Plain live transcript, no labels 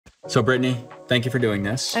So Brittany, thank you for doing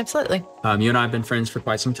this. Absolutely. You and I have been friends for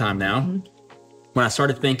quite some time now. When I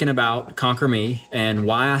started thinking about ConquerMe and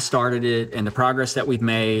why I started it and the progress that we've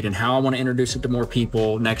made and how I want to introduce it to more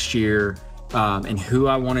people next year, and who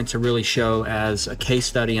I wanted to really show as a case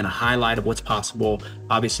study and a highlight of what's possible,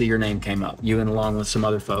 obviously your name came up, you and along with some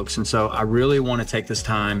other folks. And so I really want to take this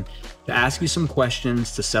time to ask you some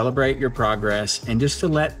questions, to celebrate your progress, and just to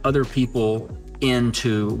let other people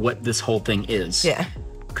into what this whole thing is. Yeah.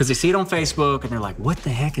 Because they see it on Facebook and they're like, what the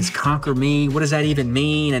heck is ConquerMe? What does that even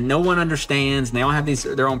mean? And no one understands, and they all have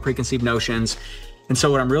their own preconceived notions. And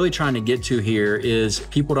so what I'm really trying to get to here is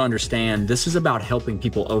people to understand this is about helping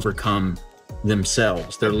people overcome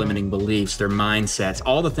themselves, their limiting beliefs, their mindsets,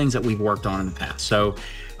 all the things that we've worked on in the past. So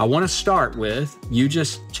I want to start with you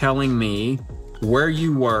just telling me where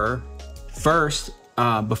you were first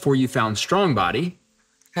before you found Strong Body.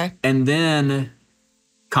 Okay. And then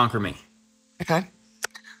ConquerMe. Okay.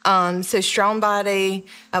 So Strong Body,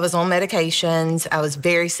 I was on medications. I was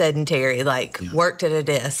very sedentary, worked at a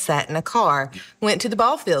desk, sat in a car, went to the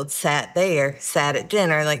ball field, sat there, sat at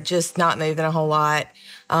dinner, just not moving a whole lot.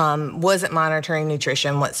 Wasn't monitoring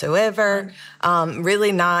nutrition whatsoever.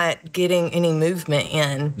 Really not getting any movement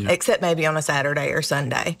in, except maybe on a Saturday or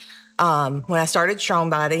Sunday. When I started Strong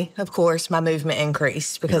Body, of course, my movement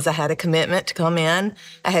increased because I had a commitment to come in.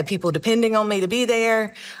 I had people depending on me to be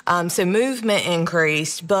there. So movement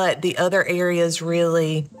increased, but the other areas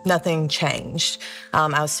really, nothing changed.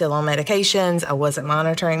 I was still on medications. I wasn't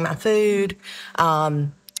monitoring my food.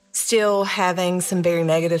 Still having some very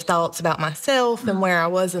negative thoughts about myself and where I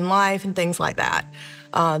was in life and things like that.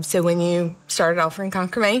 So when you started offering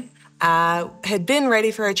ConquerMe, I had been ready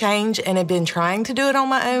for a change and had been trying to do it on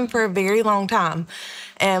my own for a very long time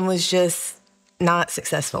and was just not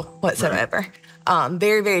successful whatsoever. Right.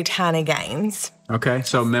 Very, very tiny gains. Okay,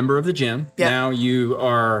 so member of the gym. Yep. Now you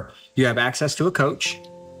have access to a coach.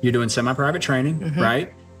 You're doing semi-private training,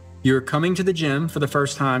 right? You're coming to the gym for the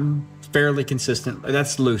first time fairly consistent.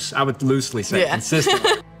 That's loose. I would loosely say consistent.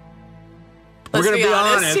 We're going to be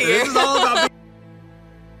honest. Here. This is all about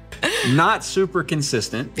not super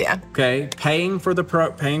consistent. Yeah. Okay. Paying for the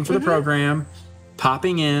program,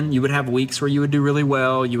 popping in. You would have weeks where you would do really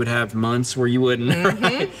well. You would have months where you wouldn't.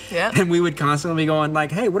 Right? Yeah. And we would constantly be going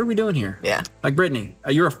like, hey, what are we doing here? Yeah. Like Brittany,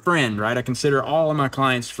 you're a friend, right? I consider all of my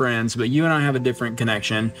clients friends, but you and I have a different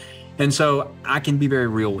connection. And so I can be very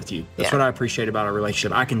real with you. That's what I appreciate about our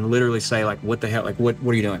relationship. I can literally say like, what the hell? Like, what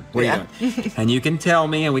are you doing? What are you doing? And you can tell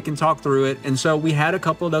me and we can talk through it. And so we had a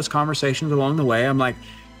couple of those conversations along the way. I'm like,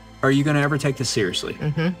 are you going to ever take this seriously?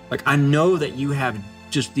 Like, I know that you have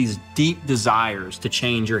just these deep desires to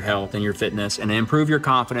change your health and your fitness and to improve your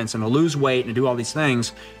confidence and to lose weight and to do all these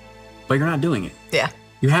things, but you're not doing it. Yeah.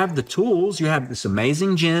 You have the tools. You have this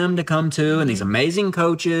amazing gym to come to and these amazing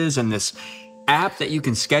coaches and this app that you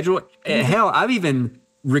can schedule. Hell, I've even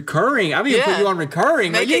put you on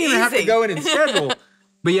recurring. Like, you didn't even have to go in and schedule,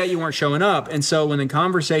 but yet you weren't showing up. And so when the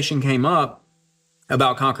conversation came up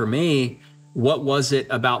about ConquerMe, what was it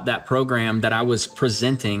about that program that I was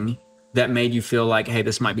presenting that made you feel like, hey,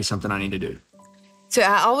 this might be something I need to do? So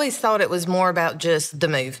I always thought it was more about just the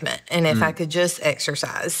movement and if I could just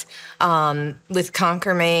exercise. With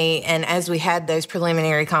ConquerMe, and as we had those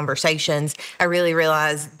preliminary conversations, I really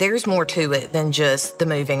realized there's more to it than just the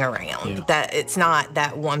moving around. That it's not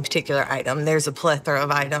that one particular item. There's a plethora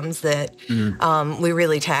of items that we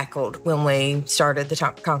really tackled when we started the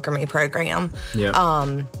ConquerMe program.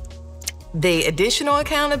 The additional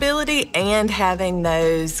accountability and having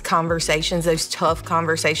those conversations, those tough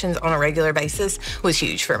conversations on a regular basis was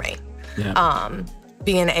huge for me.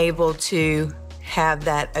 Being able to have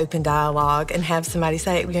that open dialogue and have somebody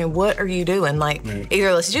say, what are you doing? Like,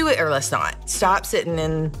 either let's do it or let's not. Stop sitting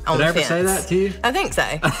on the fence. Did I ever say that to you? I think so.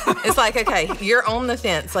 It's like, okay, you're on the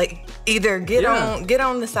fence. Like, either get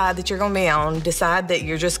on the side that you're going to be on, decide that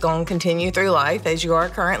you're just going to continue through life as you are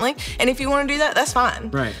currently. And if you want to do that, that's fine.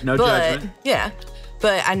 Right. No judgment. Yeah.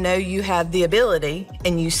 But I know you have the ability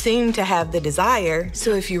and you seem to have the desire.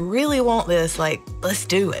 So if you really want this, let's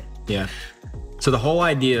do it. Yeah. So the whole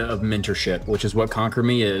idea of mentorship, which is what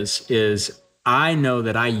ConquerMe is I know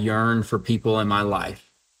that I yearn for people in my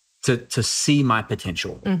life to see my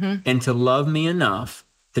potential and to love me enough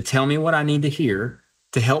to tell me what I need to hear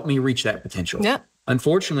to help me reach that potential. Yeah.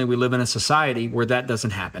 Unfortunately, we live in a society where that doesn't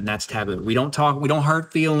happen. That's taboo. We don't talk, we don't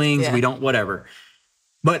hurt feelings, we don't whatever.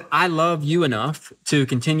 But I love you enough to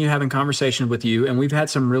continue having conversations with you. And we've had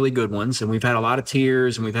some really good ones and we've had a lot of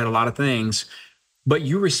tears and we've had a lot of things. But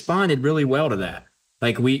you responded really well to that.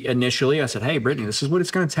 Like I said, hey, Brittany, this is what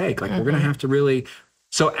it's going to take. Like we're going to have to really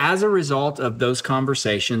So as a result of those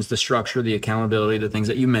conversations, the structure, the accountability, the things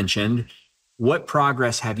that you mentioned, what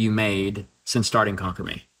progress have you made since starting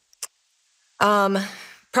ConquerMe?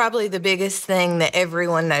 Probably the biggest thing that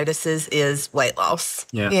everyone notices is weight loss.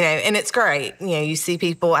 Yeah. And it's great. You see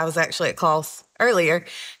people, I was actually at class earlier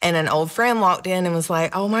and an old friend walked in and was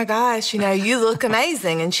like, oh my gosh, you look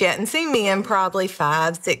amazing. And she hadn't seen me in probably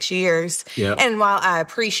 5-6 years. Yeah. And while I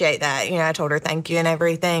appreciate that, I told her thank you and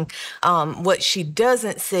everything. What she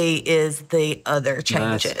doesn't see is the other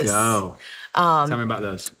changes. Let's go. Tell me about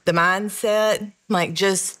those. The mindset, like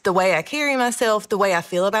just the way I carry myself, the way I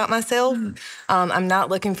feel about myself. I'm not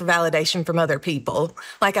looking for validation from other people.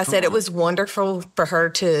 Like I said, it was wonderful for her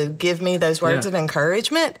to give me those words of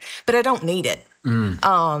encouragement, but I don't need it.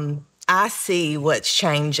 I see what's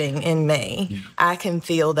changing in me. Yeah. I can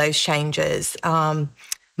feel those changes.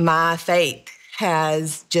 My faith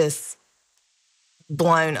has just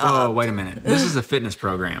blown up. Oh, wait a minute. This is a fitness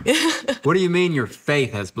program. What do you mean your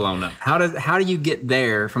faith has blown up? How do you get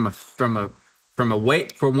there from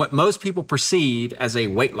what most people perceive as a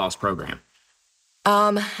weight loss program?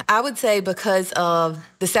 I would say because of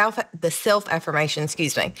the self-affirmation,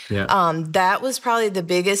 Yeah. That was probably the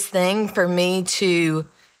biggest thing for me to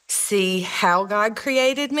see how God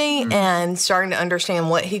created me and starting to understand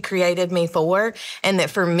what he created me for, and that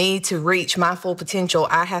for me to reach my full potential,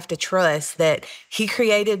 I have to trust that he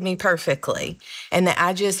created me perfectly and that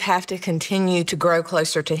I just have to continue to grow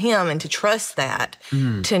closer to him and to trust that,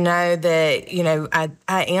 to know that,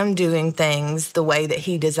 I am doing things the way that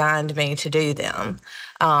he designed me to do them.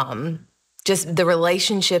 Just the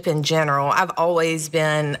relationship in general. I've always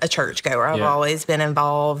been a churchgoer. I've always been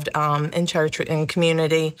involved in church and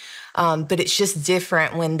community. But it's just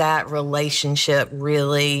different when that relationship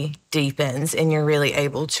really deepens and you're really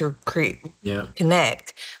able to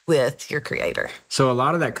connect with your creator. So a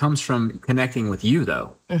lot of that comes from connecting with you,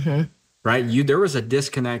 though. Mm-hmm. Right? There was a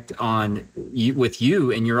disconnect with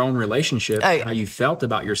you and your own relationship, how you felt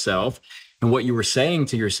about yourself and what you were saying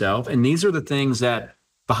to yourself. And these are the things that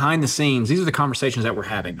behind the scenes, these are the conversations that we're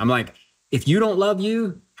having. I'm like, if you don't love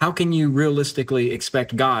you, how can you realistically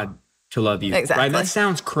expect God to love you? Exactly. Right? That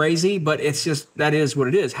sounds crazy, but it's just, that is what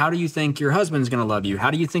it is. How do you think your husband's going to love you?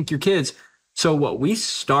 How do you think your kids? So what we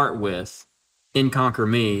start with in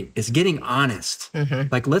ConquerMe is getting honest. Mm-hmm.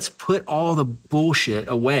 Like, let's put all the bullshit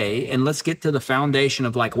away and let's get to the foundation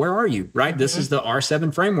of like, where are you? Right? Mm-hmm. This is the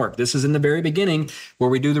R7 framework. This is in the very beginning where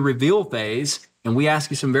we do the reveal phase. And we ask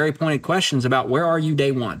you some very pointed questions about where are you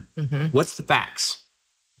day one? Mm-hmm. What's the facts?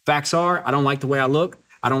 Facts are, I don't like the way I look.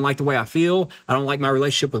 I don't like the way I feel. I don't like my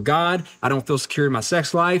relationship with God. I don't feel secure in my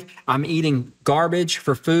sex life. I'm eating garbage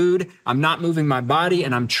for food. I'm not moving my body,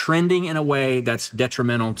 and I'm trending in a way that's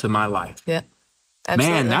detrimental to my life. Yeah.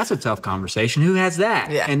 Absolutely. Man, that's a tough conversation. Who has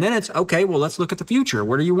that? Yeah. And then it's, okay, well, let's look at the future.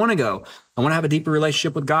 Where do you want to go? I want to have a deeper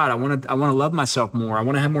relationship with God. I want to love myself more. I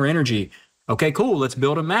want to have more energy. Okay, cool. Let's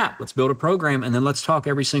build a map. Let's build a program. And then let's talk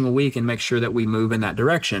every single week and make sure that we move in that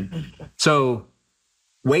direction. So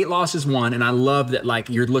weight loss is one. And I love that, like,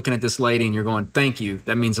 you're looking at this lady and you're going, thank you.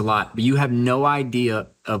 That means a lot. But you have no idea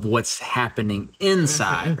of what's happening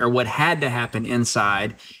inside or what had to happen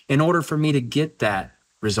inside in order for me to get that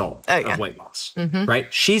result of weight loss,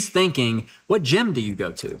 right? She's thinking, what gym do you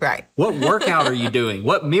go to? Right. What workout are you doing?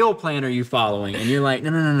 What meal plan are you following? And you're like,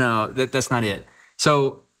 no, that's not it.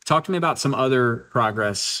 So talk to me about some other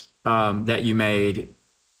progress that you made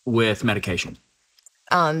with medication.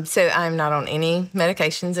 So I'm not on any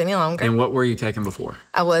medications any longer. And what were you taking before?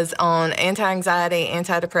 I was on anti-anxiety,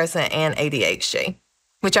 antidepressant, and ADHD,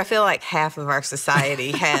 which I feel like half of our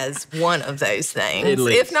society has one of those things,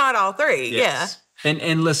 if not all three. Yes. Yeah.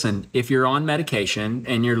 And listen, if you're on medication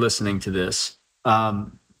and you're listening to this,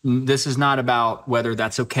 this is not about whether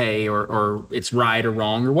that's okay or it's right or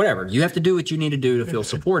wrong or whatever. You have to do what you need to do to feel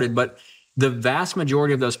supported. But the vast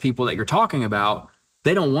majority of those people that you're talking about,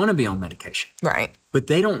 they don't want to be on medication. Right. But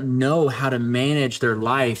they don't know how to manage their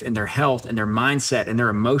life and their health and their mindset and their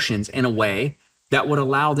emotions in a way that would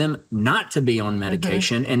allow them not to be on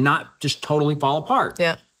medication and not just totally fall apart.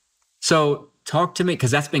 Yeah. So talk to me,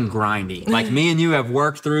 because that's been grindy. Like, me and you have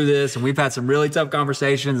worked through this and we've had some really tough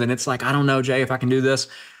conversations, and it's like, I don't know, Jay, if I can do this.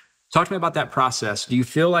 Talk to me about that process. Do you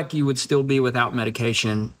feel like you would still be without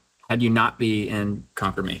medication had you not be in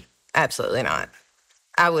ConquerMe? Absolutely not.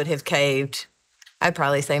 I would have caved, I'd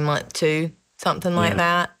probably say month 2, something like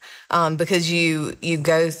that. Because you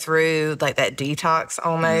go through like that detox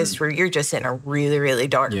almost where you're just in a really, really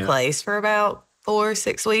dark place for about 4 or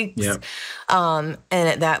 6 weeks. And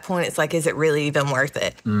at that point, it's like, is it really even worth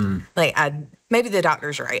it? Like, maybe the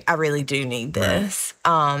doctor's right. I really do need this.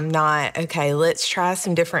 Not, okay, let's try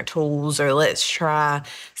some different tools, or let's try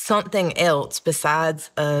something else besides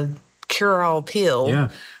a cure-all pill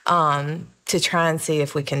to try and see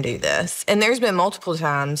if we can do this. And there's been multiple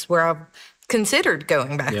times where I've considered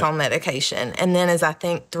going back on medication. And then as I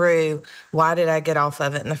think through, why did I get off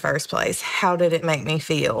of it in the first place? How did it make me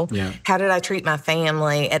feel? How did I treat my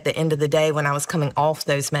family at the end of the day when I was coming off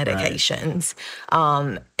those medications?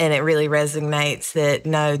 And it really resonates that,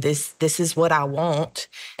 no, this is what I want,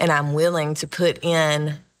 and I'm willing to put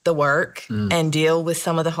in the work and deal with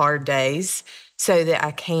some of the hard days so that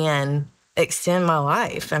I can extend my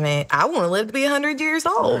life. I mean, I want to live to be 100 years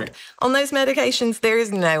old. On those medications, there is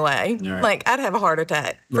no way. Like, I'd have a heart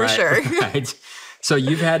attack for sure. So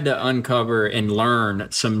you've had to uncover and learn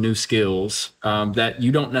some new skills that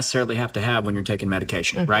you don't necessarily have to have when you're taking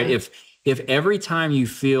medication, right? If every time you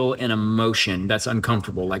feel an emotion that's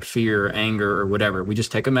uncomfortable, like fear, anger, or whatever, we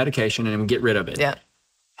just take a medication and we get rid of it.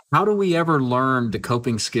 How do we ever learn the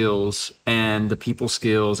coping skills and the people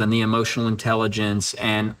skills and the emotional intelligence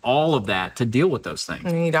and all of that to deal with those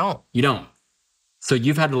things? You don't. You don't. So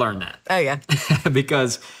you've had to learn that. Oh, yeah.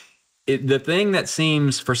 Because the thing that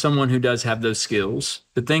seems, for someone who does have those skills,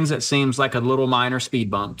 the things that seems like a little minor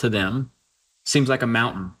speed bump to them seems like a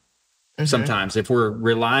mountain sometimes. If we're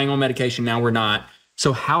relying on medication, now we're not.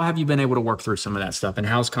 So how have you been able to work through some of that stuff? And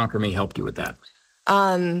how's ConquerMe helped you with that?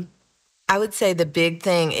 I would say the big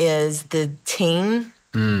thing is the team,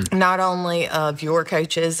 not only of your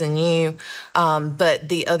coaches and you, but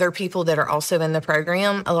the other people that are also in the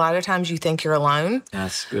program. A lot of times you think you're alone.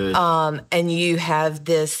 That's good. And you have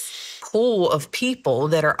this pool of people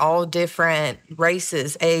that are all different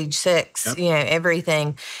races, age, sex, you know,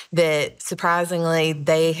 everything, that surprisingly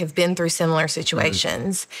they have been through similar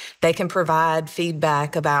situations. They can provide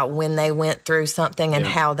feedback about when they went through something and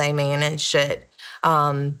how they managed it.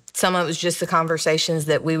 Some of it was just the conversations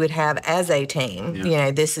that we would have as a team. You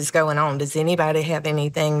know, this is going on. Does anybody have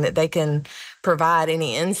anything that they can provide,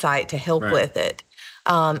 any insight to help with it?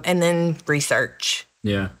 And then research.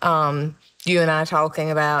 You and I talking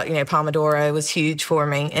about, you know, Pomodoro was huge for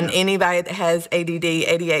me. And anybody that has ADD,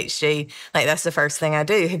 ADHD, like, that's the first thing I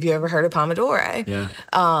do. Have you ever heard of Pomodoro?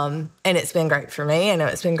 And it's been great for me. I know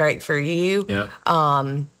it's been great for you.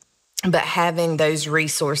 But having those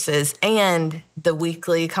resources and the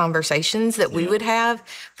weekly conversations that we would have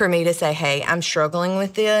for me to say, hey, I'm struggling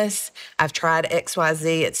with this. I've tried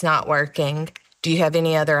XYZ. It's not working. Do you have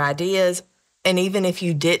any other ideas? And even if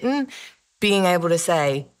you didn't, being able to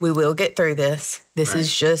say, we will get through this. This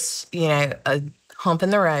is just, you know, a hump in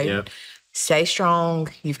the road. Stay strong.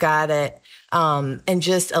 You've got it. And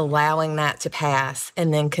just allowing that to pass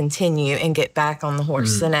and then continue and get back on the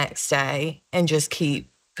horse the next day and just keep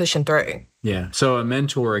pushing through. So a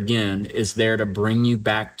mentor, again, is there to bring you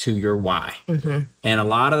back to your why. And a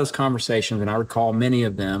lot of those conversations, and I recall many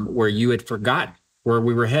of them, where you had forgotten where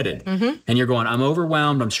we were headed. And you're going, I'm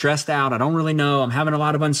overwhelmed, I'm stressed out, I don't really know, I'm having a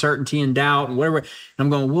lot of uncertainty and doubt and whatever. And I'm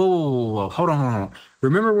going, whoa, hold on.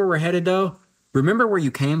 Remember where we're headed, though? Remember where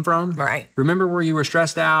you came from? Remember where you were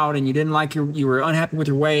stressed out and you didn't like you were unhappy with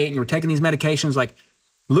your weight and you were taking these medications. Like,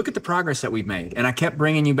 look at the progress that we've made. And I kept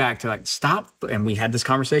bringing you back to, like, stop. And we had this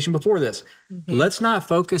conversation before this. Let's not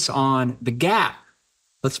focus on the gap.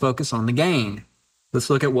 Let's focus on the gain. Let's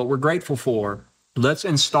look at what we're grateful for. Let's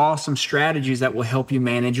install some strategies that will help you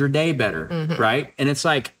manage your day better, right? And it's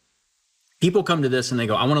like, people come to this and they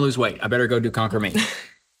go, I want to lose weight. I better go do ConquerMe. And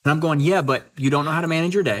I'm going, yeah, but you don't know how to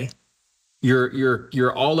manage your day.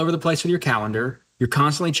 You're all over the place with your calendar. You're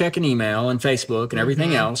constantly checking email and Facebook and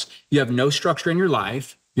everything else. You have no structure in your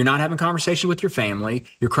life. You're not having conversation with your family.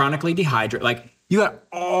 You're chronically dehydrated. Like, you got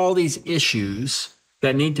all these issues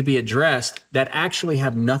that need to be addressed that actually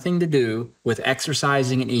have nothing to do with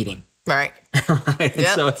exercising and eating. And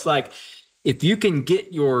so it's like, if you can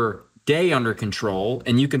get your day under control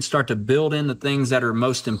and you can start to build in the things that are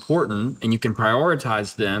most important and you can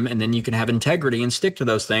prioritize them, and then you can have integrity and stick to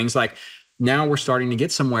those things, like, now we're starting to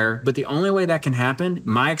get somewhere. But the only way that can happen,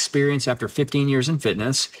 my experience after 15 years in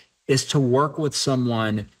fitness, is to work with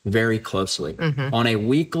someone very closely on a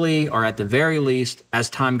weekly, or at the very least, as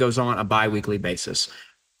time goes on, a bi-weekly basis.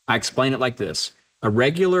 I explain it like this. A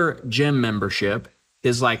regular gym membership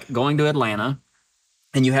is like going to Atlanta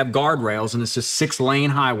and you have guardrails and it's just 6-lane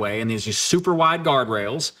highway and there's just super wide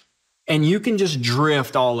guardrails and you can just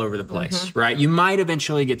drift all over the place, right? You might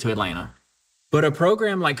eventually get to Atlanta. But a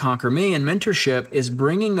program like ConquerMe and mentorship is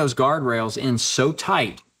bringing those guardrails in so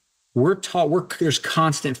tight we're taught, there's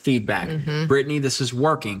constant feedback. Brittany, this is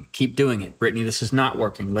working. Keep doing it. Brittany, this is not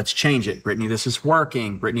working. Let's change it. Brittany, this is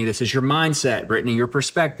working. Brittany, this is your mindset. Brittany, your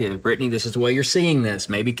perspective. Brittany, this is the way you're seeing this.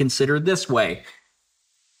 Maybe consider it this way.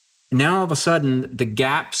 Now, all of a sudden, the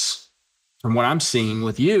gaps from what I'm seeing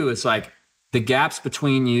with you, it's like the gaps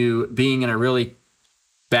between you being in a really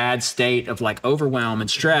bad state of like overwhelm and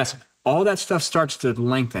stress, all that stuff starts to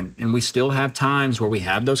lengthen. And we still have times where we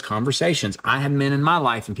have those conversations. I have men in my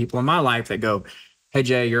life and people in my life that go, hey,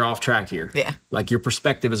 Jay, you're off track here. Yeah. Like your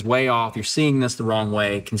perspective is way off. You're seeing this the wrong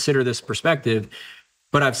way. Consider this perspective.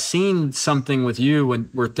 But I've seen something with you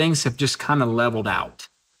where things have just kind of leveled out.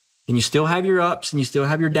 And you still have your ups and you still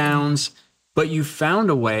have your downs, but you found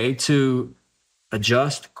a way to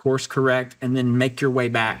adjust, course correct, and then make your way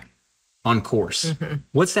back on course.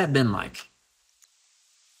 What's that been like?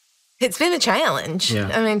 It's been a challenge. Yeah.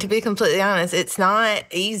 I mean, to be completely honest, it's not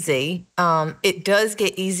easy. It does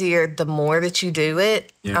get easier the more that you do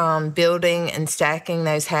it, building and stacking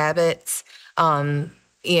those habits. Then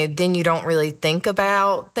you don't really think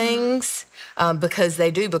about things because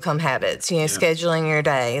they do become habits. Scheduling your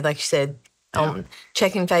day, like you said,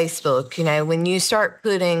 checking Facebook. When you start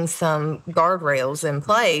putting some guardrails in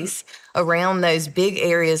place around those big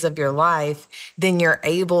areas of your life, then you're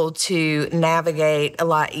able to navigate a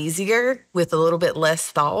lot easier with a little bit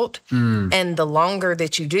less thought. And the longer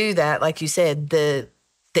that you do that, like you said, the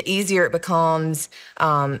easier it becomes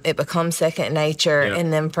second nature. Yeah.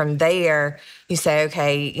 And then from there, you say,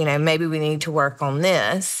 okay, maybe we need to work on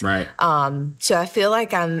this. Right. So I feel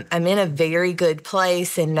like I'm in a very good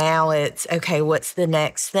place. And now it's, okay, what's the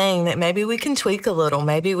next thing that maybe we can tweak a little?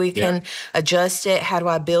 Maybe we can adjust it. How do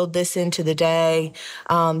I build this into the day?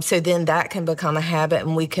 So then that can become a habit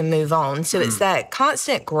and we can move on. So it's that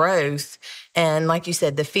constant growth. And like you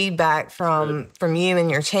said, the feedback from you and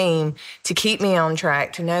your team to keep me on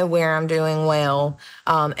track, to know where I'm doing well,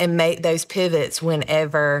 and make those pivots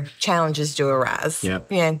whenever challenges do arise.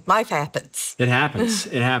 Yep. Life happens. It happens.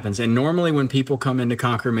 It happens. And normally when people come into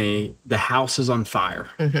ConquerMe, the house is on fire.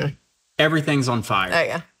 Everything's on fire. Oh,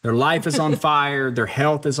 yeah. Their life is on fire. Their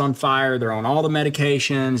health is on fire. They're on all the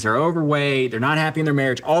medications. They're overweight. They're not happy in their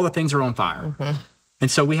marriage. All the things are on fire.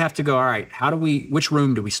 And so we have to go, all right, which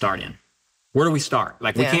room do we start in? Where do we start?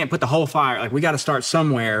 Like, we can't put the whole fire. Like, we got to start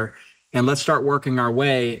somewhere and let's start working our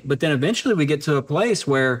way. But then eventually we get to a place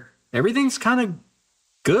where everything's kind of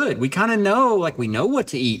good. We kind of know, like, we know what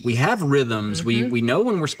to eat. We have rhythms. We know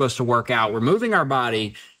when we're supposed to work out. We're moving our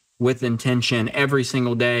body with intention every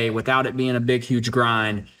single day without it being a big, huge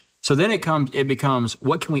grind. So then it becomes,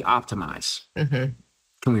 what can we optimize?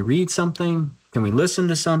 Can we read something? Can we listen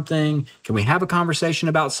to something? Can we have a conversation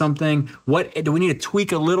about something? What do we need to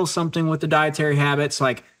tweak a little something with the dietary habits?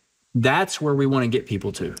 Like, that's where we want to get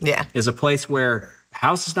people to. Yeah. Is a place where the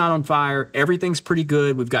house is not on fire. Everything's pretty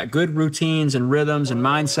good. We've got good routines and rhythms and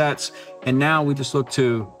mindsets. And now we just look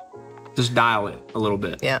to just dial it a little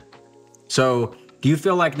bit. Yeah. So do you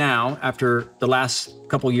feel like now, after the last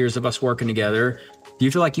couple years of us working together, do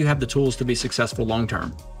you feel like you have the tools to be successful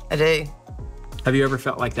long-term? I do. Have you ever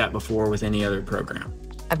felt like that before with any other program?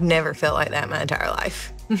 I've never felt like that my entire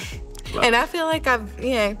life. And I feel like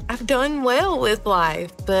I've done well with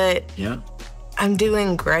life, but I'm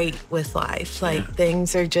doing great with life. Like,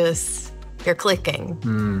 things are just, they're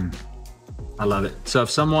clicking. I love it. So if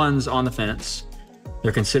someone's on the fence,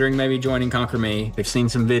 they're considering maybe joining ConquerMe, they've seen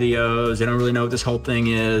some videos, they don't really know what this whole thing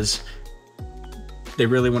is, they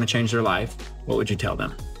really want to change their life, what would you tell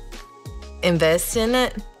them? Invest in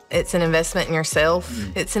it. It's an investment in yourself.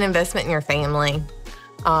 It's an investment in your family.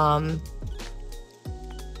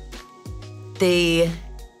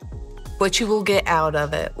 What you will get out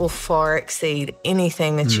of it will far exceed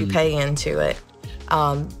anything that you pay into it.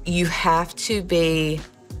 You have to be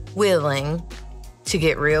willing to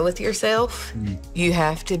get real with yourself. You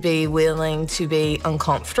have to be willing to be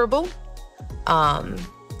uncomfortable.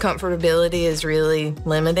 Comfortability is really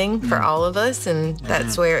limiting for all of us, and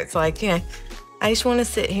that's where it's like, I just want to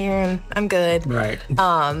sit here and I'm good. Right.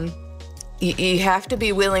 You have to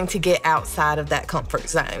be willing to get outside of that comfort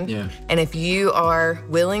zone. Yeah. And if you are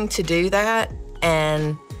willing to do that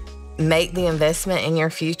and make the investment in your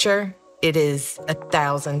future, it is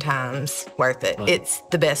 1,000 times worth it. It's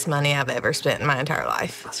the best money I've ever spent in my entire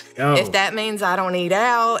life. Let's go. If that means I don't eat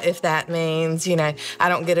out, if that means, I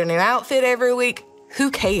don't get a new outfit every week, who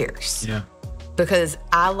cares? Yeah. Because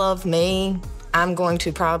I love me. I'm going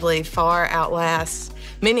to probably far outlast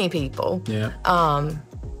many people. Yeah.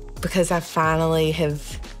 Because I finally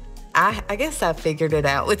have, I guess I figured it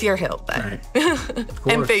out with your help, though. Right. Of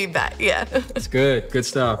course. And feedback, yeah. It's good. Good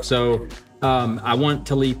stuff. So I want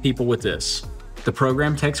to leave people with this. The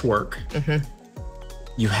program takes work.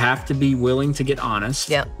 You have to be willing to get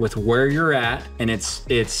honest with where you're at. And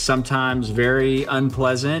it's sometimes very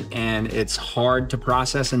unpleasant and it's hard to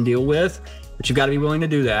process and deal with, but you've got to be willing to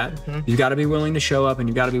do that. You've got to be willing to show up and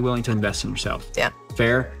you've got to be willing to invest in yourself.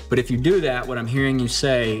 Fair? But if you do that, what I'm hearing you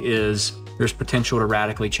say is there's potential to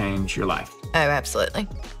radically change your life. Oh, absolutely.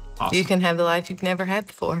 Awesome. You can have the life you've never had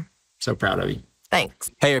before. So proud of you.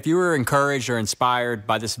 Thanks. Hey, if you were encouraged or inspired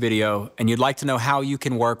by this video and you'd like to know how you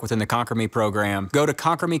can work within the ConquerMe program, go to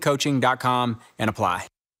ConquerMecoaching.com and apply.